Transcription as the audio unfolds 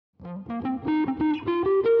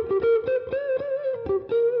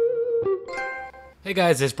Hey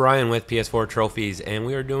guys, it's Brian with PS4 Trophies, and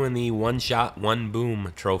we are doing the One Shot, One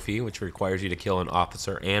Boom trophy, which requires you to kill an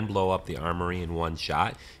officer and blow up the armory in one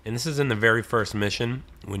shot. And this is in the very first mission,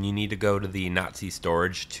 when you need to go to the Nazi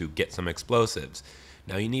storage to get some explosives.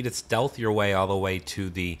 Now you need to stealth your way all the way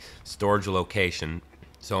to the storage location.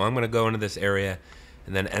 So I'm going to go into this area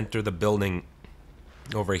and then enter the building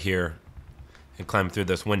over here and climb through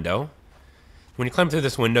this window. When you climb through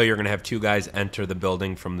this window, you're going to have two guys enter the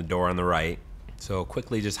building from the door on the right. So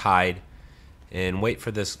quickly just hide and wait for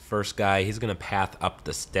this first guy. He's going to path up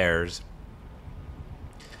the stairs.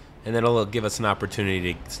 And then it'll give us an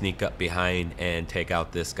opportunity to sneak up behind and take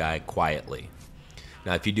out this guy quietly.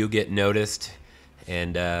 Now if you do get noticed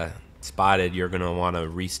and spotted, you're going to want to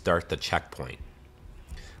restart the checkpoint.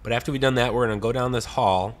 But after we've done that, we're going to go down this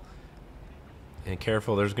hall. And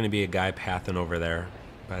careful, there's going to be a guy pathing over there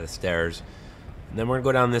by the stairs. And then we're going to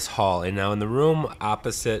go down this hall. And now in the room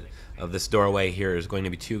opposite of this doorway here is going to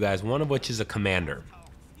be two guys, one of which is a commander.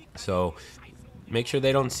 So make sure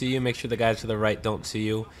they don't see you, make sure the guys to the right don't see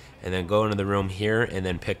you, and then go into the room here and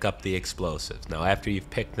then pick up the explosives. Now after you've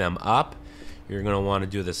picked them up, you're going to want to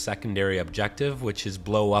do the secondary objective, which is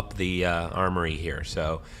blow up the armory here.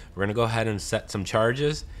 So we're going to go ahead and set some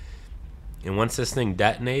charges, and once this thing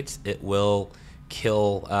detonates, it will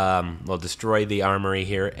kill, will destroy the armory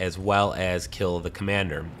here as well as kill the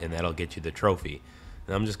commander, and that'll get you the trophy.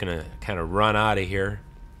 And I'm just gonna kind of run out of here,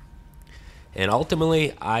 and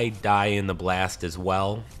ultimately I die in the blast as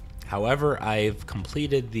well. However, I've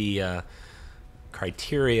completed the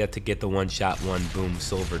criteria to get the One Shot, One Boom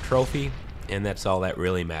silver trophy, and that's all that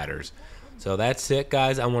really matters. So that's it,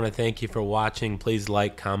 guys. I want to thank you for watching. Please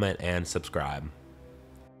like, comment, and subscribe.